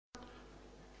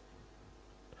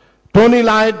Tony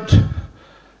Lloyd,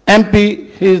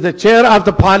 MP, he is the chair of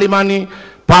the Parliamentary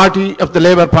Party of the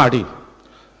Labour Party.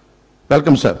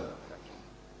 Welcome, sir.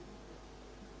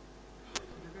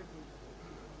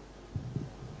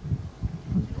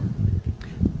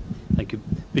 Thank you.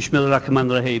 Bismillah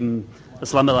ar-Rahman ar-Rahim.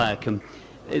 Assalamu alaikum.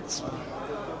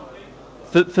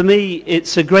 For me,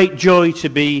 it's a great joy to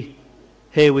be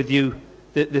here with you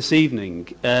this evening.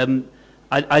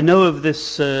 I know of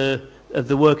this, of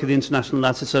the work of the International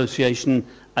Lads Association.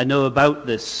 I know about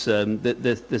this,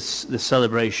 this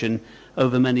celebration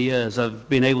over many years. I've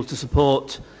been able to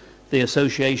support the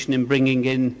association in bringing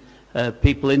in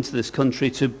people into this country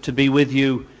to be with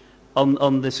you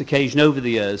on this occasion over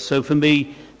the years. So for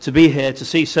me to be here, to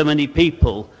see so many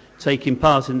people taking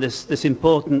part in this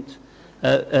important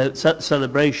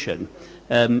celebration,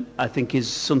 I think is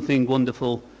something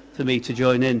wonderful for me to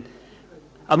join in.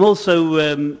 I'm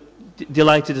also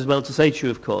delighted as well to say to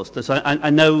you, of course, that I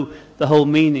know the whole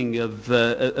meaning of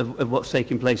what's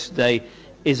taking place today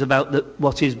is about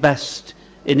what is best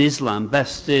in Islam,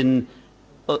 best in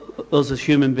us as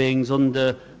human beings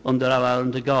under Allah,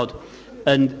 under God.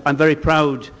 And I'm very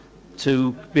proud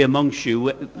to be amongst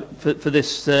you for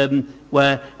this,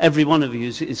 where every one of you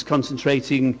is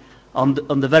concentrating on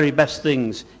the very best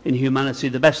things in humanity,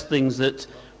 the best things that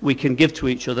we can give to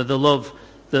each other, the love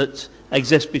that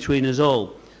exists between us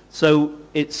all. So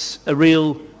it's a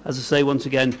real, as I say once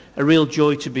again, a real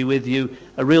joy to be with you,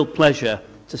 a real pleasure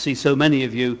to see so many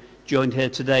of you joined here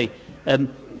today.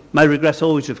 My regret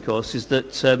always, of course, is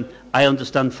that I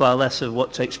understand far less of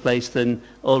what takes place than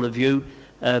all of you,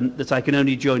 that I can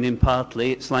only join in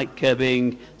partly. It's like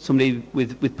being somebody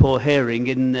with poor hearing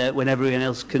when everyone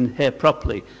else can hear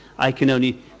properly. I can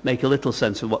only make a little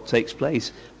sense of what takes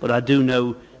place, but I do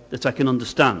know that I can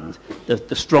understand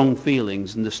the strong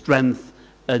feelings and the strength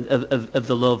of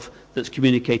the love that's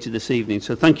communicated this evening.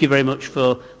 So thank you very much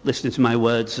for listening to my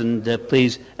words, and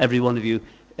please, every one of you,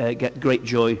 get great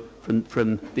joy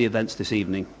from the events this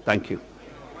evening. Thank you.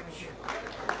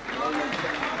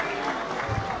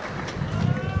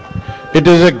 It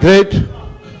is a great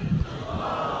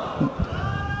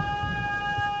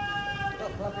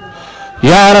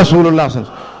Ya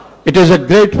Rasulullah. It is a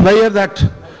great pleasure that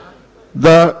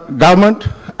the government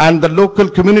and the local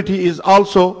community is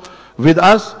also with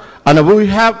us, and we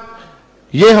have,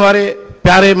 ये हमारे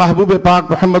प्यारे महबूब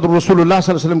पाक मोहम्मद रसूलुल्लाह सल्लल्लाहु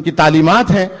अलैहि वसल्लम की तालीमात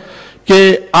हैं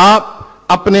कि आप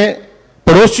अपने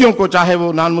पड़ोसियों को, चाहे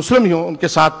वो नॉन मुस्लिम ही हो, उनके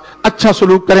साथ अच्छा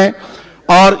सलूक करें।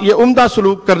 और ये उम्दा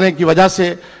सलूक करने की वजह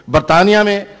से बरतानिया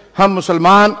में हम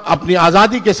मुसलमान अपनी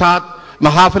आज़ादी के साथ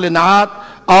महाफिल नात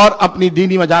और अपनी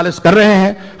दीनी मजालिस कर रहे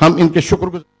हैं। हम इनके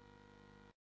शुक्र